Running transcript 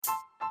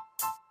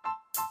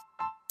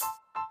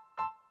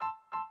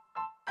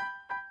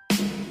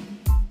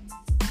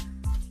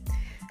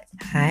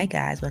Hi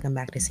guys, welcome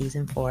back to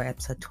season 4,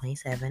 episode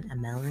 27 of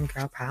Melanin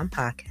Girl Problem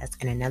Podcast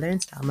and another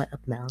installment of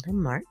Melanin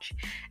March.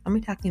 And we're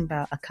talking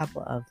about a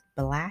couple of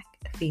black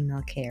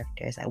female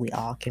characters that we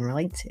all can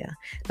relate to,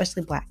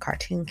 especially black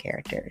cartoon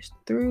characters.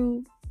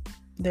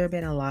 There have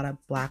been a lot of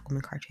black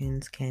women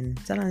cartoons can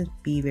sometimes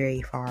be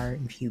very far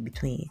and few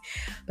between.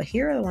 But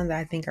here are the ones that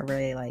I think are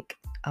really like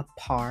a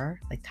par,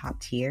 like top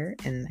tier,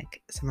 and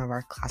like some of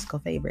our classical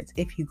favorites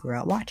if you grew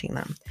up watching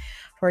them.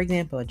 For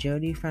example,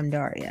 Jodie from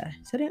Daria.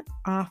 Starting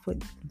off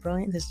with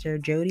brilliant sister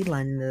Jodie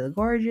London, the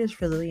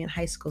gorgeous, resilient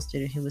high school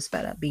student who was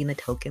fed up being the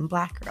token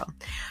black girl.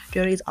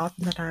 Jodie is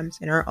oftentimes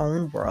in her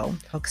own world,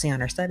 focusing on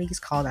her studies,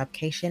 college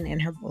application,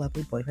 and her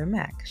lovely boyfriend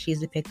Mac. She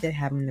is depicted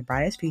having the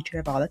brightest future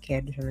of all the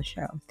characters from the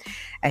show,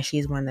 as she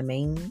is one of the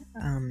main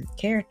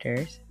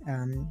characters.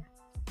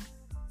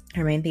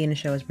 Her main thing in the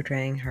show is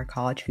portraying her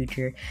college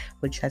future,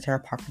 which sets her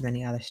apart from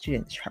many other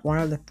students. One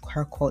of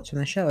her quotes from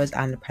the show is,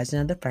 "I'm the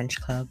president of the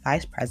French club,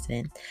 vice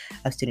president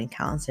of student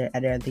council,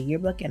 editor of the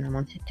yearbook, and I'm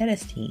on the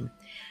tennis team."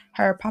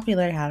 Her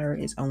popularity, however,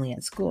 is only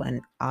at school and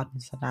often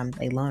sometimes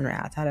a loner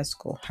outside of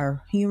school.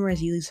 Her humor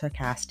is usually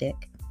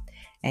sarcastic,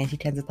 and she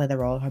tends to play the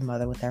role of her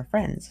mother with her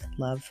friends.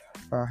 Love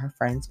for her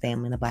friends,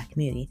 family, and the black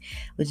community,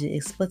 which is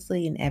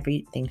explicitly in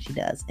everything she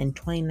does. In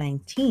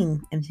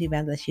 2019, MTV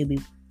announced that she'll be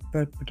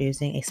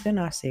producing a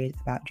spin-off series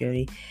about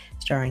Jodie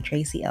starring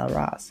Tracy L.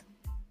 Ross.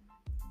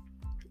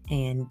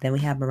 And then we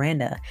have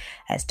Miranda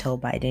as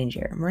Told by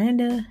Danger.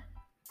 Miranda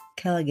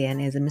Callaghan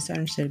is a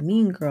misunderstood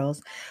mean girl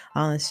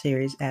on the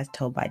series as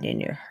Told by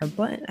Danger. Her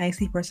blunt,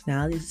 icy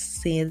personality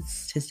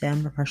seems to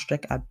stem from her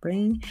strict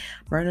upbringing.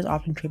 Miranda is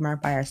often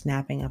trademarked by her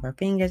snapping of her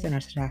fingers and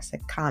her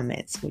sarcastic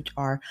comments, which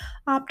are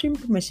often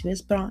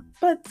promiscuous but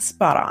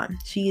spot on.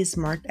 She is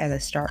marked as a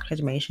stark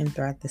transformation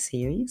throughout the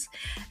series,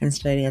 and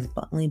starting as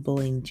bluntly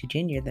bullying to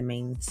Ginger, the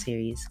main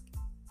series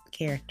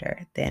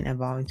character, then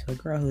evolving to a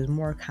girl who is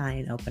more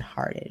kind and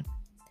open-hearted.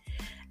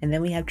 And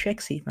then we have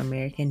Trixie from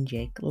American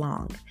Jake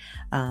Long.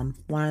 One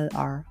of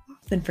our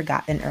often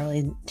forgotten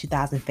early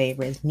 2000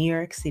 favorites, New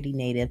York City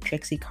native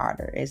Trixie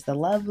Carter is the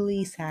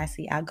lovely,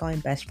 sassy,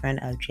 outgoing best friend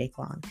of Jake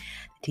Long,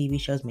 the TV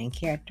show's main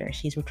character.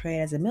 She's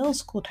portrayed as a middle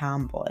school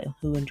tomboy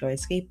who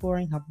enjoys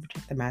skateboarding, helping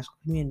protect the magical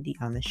community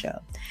on the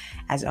show.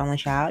 As an only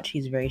child,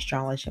 she's very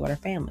strong relationship with her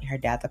family. Her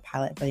dad's a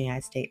pilot for the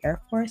United States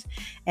Air Force,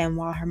 and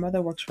while her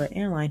mother works for an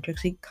airline,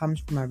 Trixie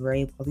comes from a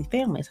very wealthy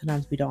family.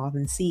 Sometimes we don't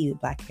often see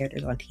black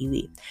characters on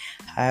TV.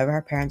 However,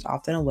 her parents are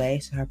often away,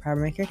 so her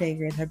primary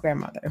caretaker is her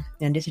grandmother.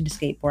 In addition to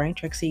skateboarding,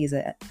 Trixie is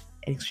an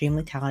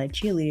extremely talented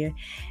cheerleader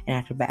and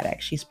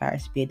acrobatic. She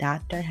aspires to be a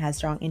doctor and has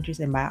strong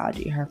interest in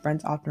biology. Her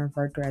friends often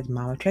refer to her as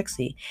Mama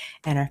Trixie,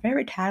 and her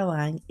favorite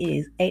tagline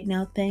is "Ain't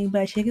no thing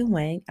but chicken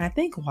wing." I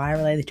think why I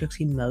related to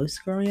Trixie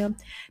most growing up,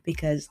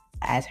 because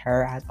as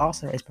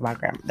also is my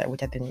grandmother,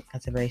 which I think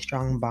that's a very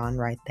strong bond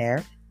right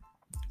there.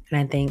 And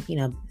I think,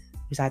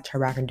 besides her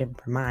background different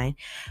from mine,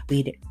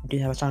 we do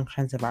have a strong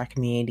sense of our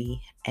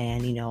community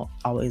and,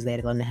 always there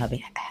to lend a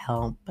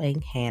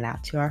helping hand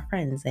out to our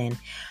friends. And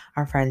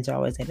our friends are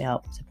always there to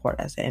help support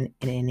us in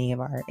any of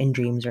our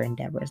dreams or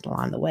endeavors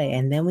along the way.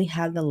 And then we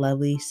have the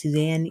lovely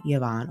Suzanne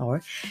Yvonne,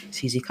 or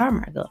Susie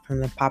Carmichael, from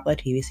the popular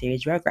TV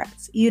series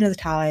Rugrats. Even as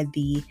Tyler,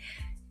 the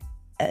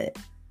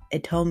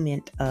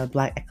atonement of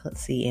black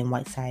excellency and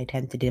white side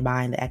attempt to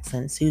divine the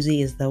excellence,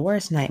 Susie is the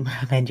worst nightmare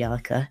of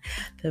Angelica,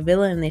 the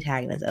villain and the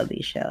antagonist of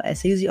the show. As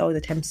Susie always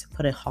attempts to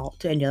put a halt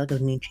to Angelica's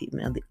mean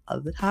treatment of the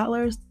other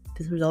toddlers,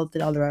 this resulted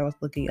in all the rivals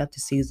looking up to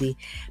Susie,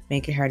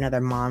 making her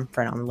another mom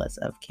friend on the list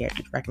of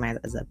characters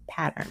recognized as a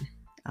pattern.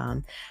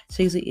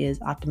 Susie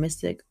is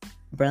optimistic,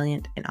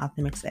 brilliant, and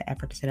often makes the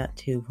effort to stand up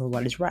for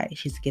what is right.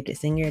 She's a gifted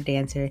singer,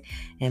 dancer,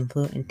 and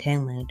fluent in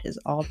 10 languages,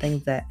 all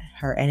things that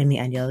her enemy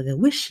Angelica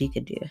wished she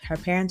could do. Her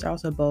parents are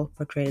also both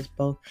portrayed as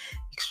both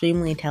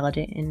extremely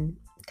intelligent and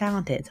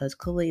talented, so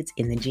it's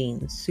in the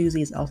genes.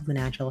 Susie is also the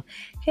natural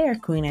hair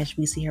queen, as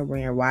we see her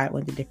wearing a wide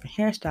range of different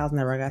hairstyles in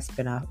the Rugrats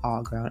spin-off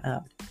All Grown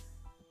Up.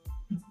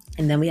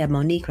 And then we have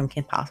Monique from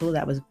Kim Possible,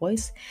 that was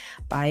voiced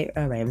by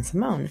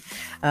Raven-Symoné.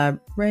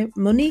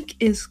 Monique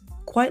is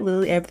quite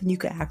literally everything you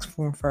could ask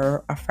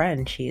for a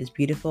friend. She is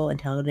beautiful,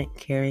 intelligent,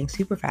 caring,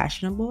 super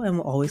fashionable, and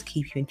will always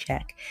keep you in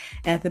check.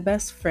 And as the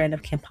best friend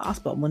of Kim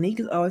Possible,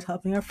 Monique is always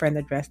helping her friend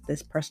address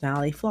this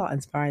personality flaw,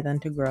 inspiring them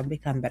to grow and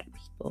become better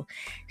people.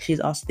 She is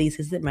also the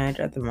assistant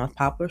manager of the most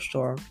popular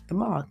store, the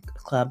mall,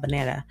 Club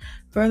Banana,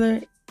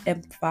 further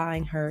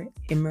amplifying her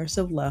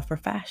immersive love for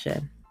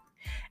fashion.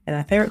 And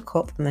my favorite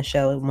quote from the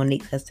show,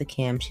 Monique says to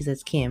Kim, she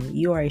says, "Kim,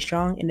 you are a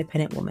strong,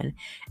 independent woman.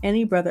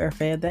 Any brother or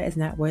friend of that is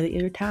not worthy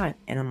of your time."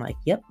 And I'm like,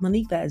 yep,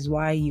 Monique, that is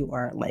why you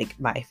are like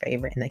my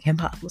favorite in the Kim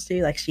Possible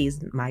series. Like,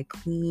 she's my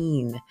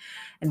queen.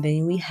 And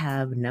then we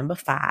have number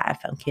 5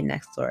 from Kid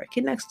Next Door.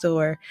 Kid Next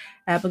Door,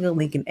 Abigail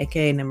Lincoln,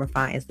 aka number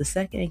 5, is the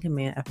second in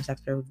command of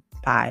Sector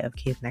 5 of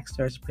Kid Next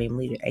Door Supreme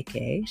Leader,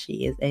 aka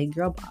she is a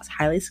girl boss,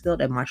 highly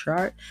skilled at martial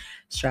art,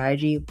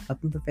 strategy,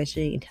 weapon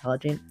proficiency,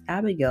 intelligent.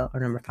 Abigail,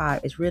 or number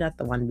 5, is really not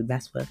the one fun to be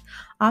messed with.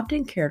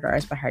 Often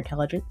characterized by her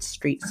intelligence,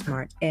 street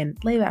smart, and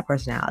laid-back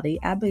personality,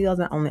 Abigail is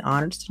not only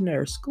honored student at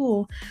her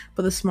school,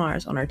 but the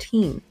smartest on her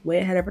team. Way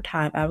ahead of her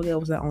time, Abigail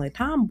was not only a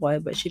tomboy,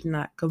 but she did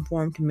not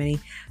conform to many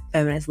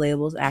feminist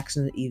labels,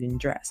 actions, and even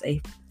dress.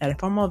 At a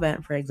formal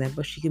event, for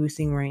example, she could be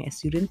seen wearing a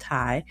suit and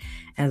tie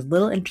and has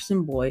little interest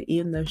in boy,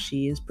 even though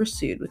she is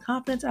pursued. With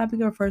confidence,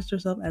 Abigail refers to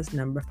herself as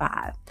number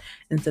 5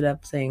 instead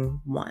of saying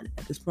 1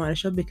 at this point in the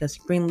show because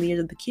spring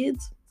leaders of the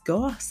kids.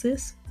 Go off,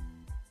 sis.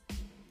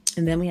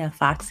 And then we have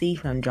Foxy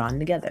from Drawn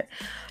Together.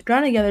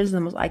 Drawn Together is the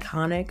most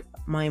iconic,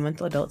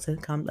 monumental adult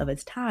sitcom of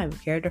its time.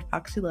 Character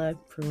Foxy Love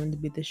proven to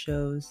be the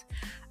show's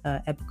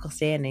epical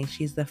standing.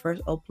 She's the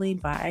first openly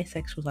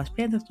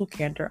bisexual/pansexual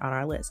character on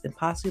our list, and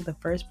possibly the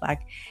first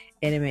Black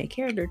animated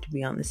character to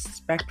be on this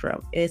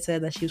spectrum. It is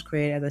said that she was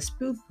created as a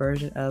spoof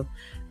version of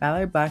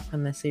Valerie Black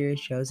from the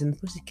series Josie and the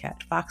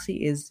Pussycat.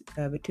 Foxy is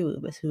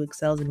Vitulibus, who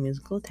excels in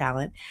musical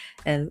talent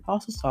and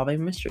also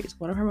solving mysteries.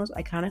 One of her most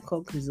iconic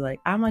quotes is like,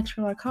 "I'm like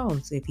Sherlock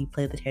Holmes if he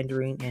played the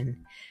tangerine," and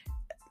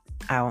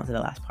I won't say the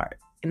last part.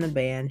 In the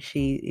band,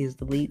 she is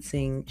the lead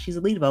singer. She's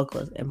the lead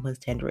vocalist and plays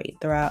tangerine.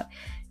 Throughout,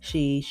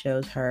 she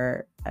shows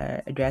her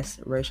address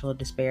racial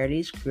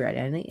disparities, queer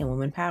identity, and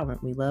women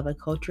empowerment. We love a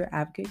culture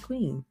advocate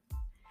queen.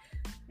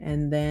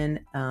 And then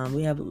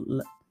we have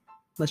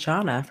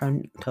Lashana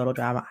from Total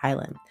Drama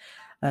Island.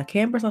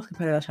 Canberra's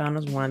competitor Lashana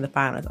was one of the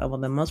finalists of one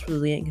of the most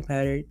resilient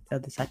competitors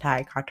of the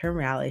satire cartoon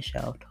reality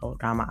show Total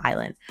Drama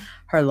Island.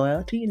 Her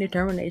loyalty and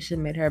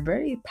determination made her a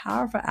very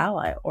powerful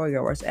ally or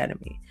your worst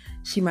enemy.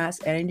 She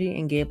masked energy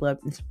and gave love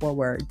in support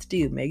words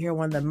do, making her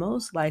one of the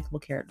most likable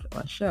characters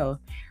on the show.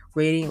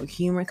 Radiant with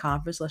humor and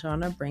confidence,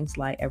 Lashana brings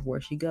light everywhere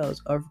she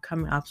goes,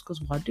 overcoming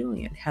obstacles while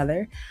doing it.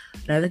 Heather,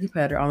 another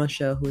competitor on the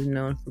show who is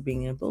known for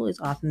being a bully, is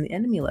often the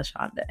enemy of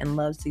Lashana and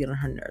loves to get on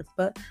her nerves.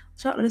 But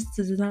Lashana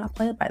does not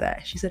play it by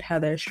that. She said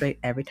Heather straight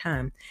every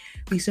time.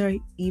 We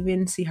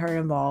even see her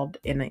involved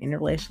in an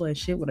interracial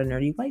relationship with a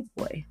nerdy white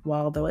boy.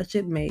 While the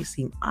relationship may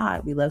seem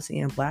odd, we love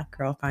seeing a Black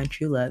girl find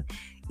true love,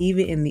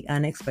 even in the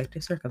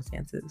unexpected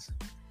circumstances.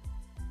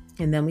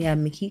 And then we have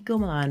Mikiko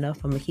Milano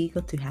from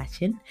Mikiko to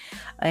Hatchin.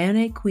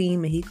 Anime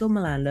queen Mikiko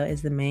Milano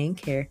is the main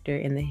character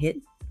in the hit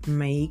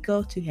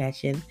Mikiko to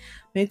Hatchin.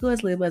 Mikiko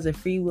is labeled as a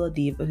free will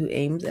diva who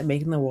aims at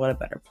making the world a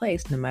better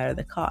place, no matter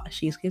the cost.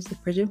 She escapes the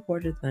prison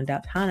fortress and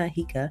adopts Hana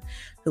Hika,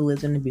 who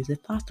lives in an abusive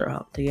foster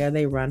home. Together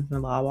they run from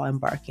the law while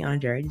embarking on a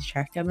journey to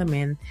track down the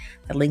man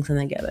that links them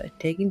together,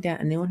 taking down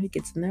anyone who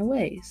gets in their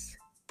ways.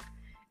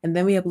 And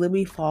then we have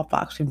Libby Fall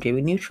Fox from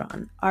Jimmy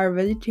Neutron. Our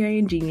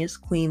vegetarian genius,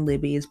 Queen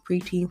Libby, is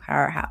preteen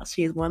powerhouse.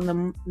 She is one of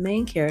the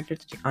main characters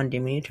on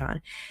Jimmy Neutron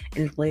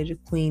and is related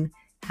to Queen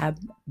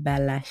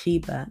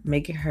Habalashiba,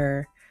 making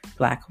her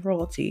Black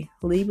royalty.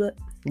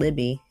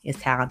 Libby is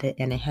talented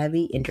and a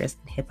heavy interest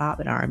in hip-hop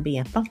and R&B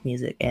and funk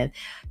music, and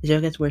the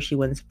show gets where she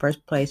wins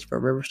first place for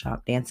River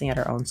Stomp dancing at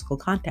her own school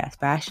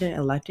contest. Fashion and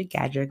electric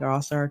gadgets are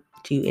also her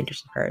two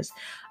interests of hers.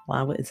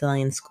 Along with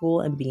excelling in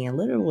school and being a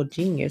literal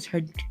genius,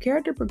 her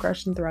character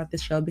progression throughout the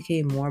show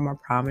became more and more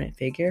prominent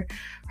figure.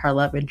 Her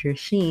love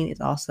interest, Sheen, is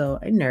also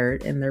a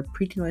nerd, and their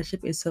preteen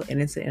relationship is so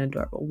innocent and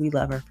adorable. We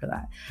love her for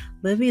that.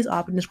 Libby is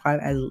often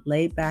described as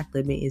laid-back.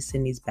 Libby is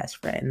Cindy's best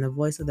friend and the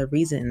voice of the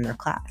reason in their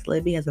class.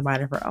 Libby has a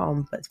mind of her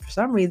own, but for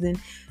some reason,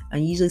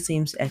 usually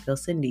seems to echo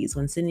Cindy's.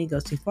 When Cindy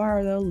goes too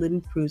far, though,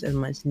 Libby proves a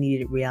much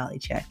needed reality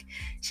check.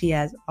 She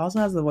also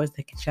has the voice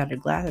that can shatter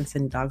glass and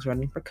send dogs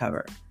running for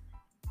cover.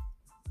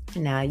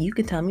 Now, you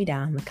can tell me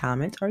down in the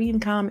comments or even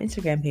comment on my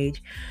Instagram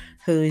page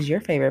who is your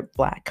favorite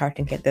Black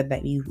cartoon character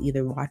that you've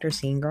either watched or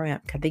seen growing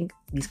up. I think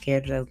these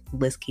characters, the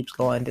list keeps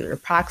going. There are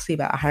approximately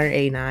about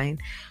 189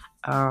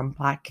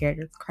 Black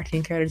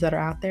cartoon characters that are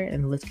out there,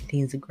 and the list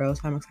continues to grow.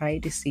 So I'm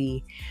excited to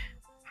see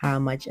how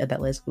much of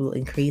that list will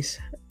increase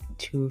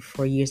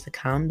for years to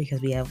come,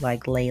 because we have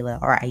like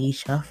Layla or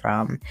Aisha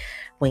from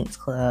Winx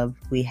Club.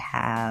 We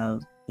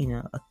have,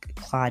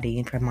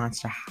 Claudine from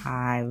Monster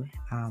High,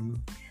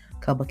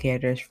 couple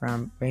characters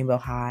from Rainbow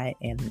High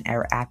and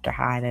After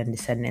High and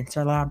Descendants.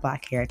 There are a lot of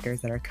Black characters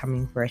that are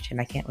coming fruition.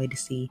 I can't wait to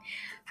see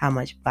how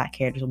much Black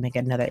characters will make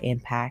another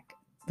impact.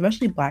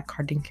 Especially Black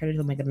cartoon characters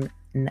will make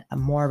a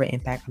more of an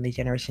impact on the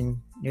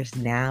generation there's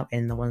now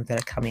and the ones that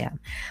are coming up.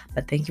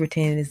 But thank you for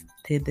tuning in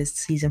to this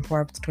season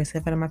 4, episode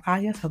 27 of my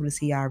podcast. Hope to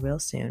see y'all real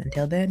soon.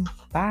 Until then,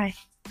 bye.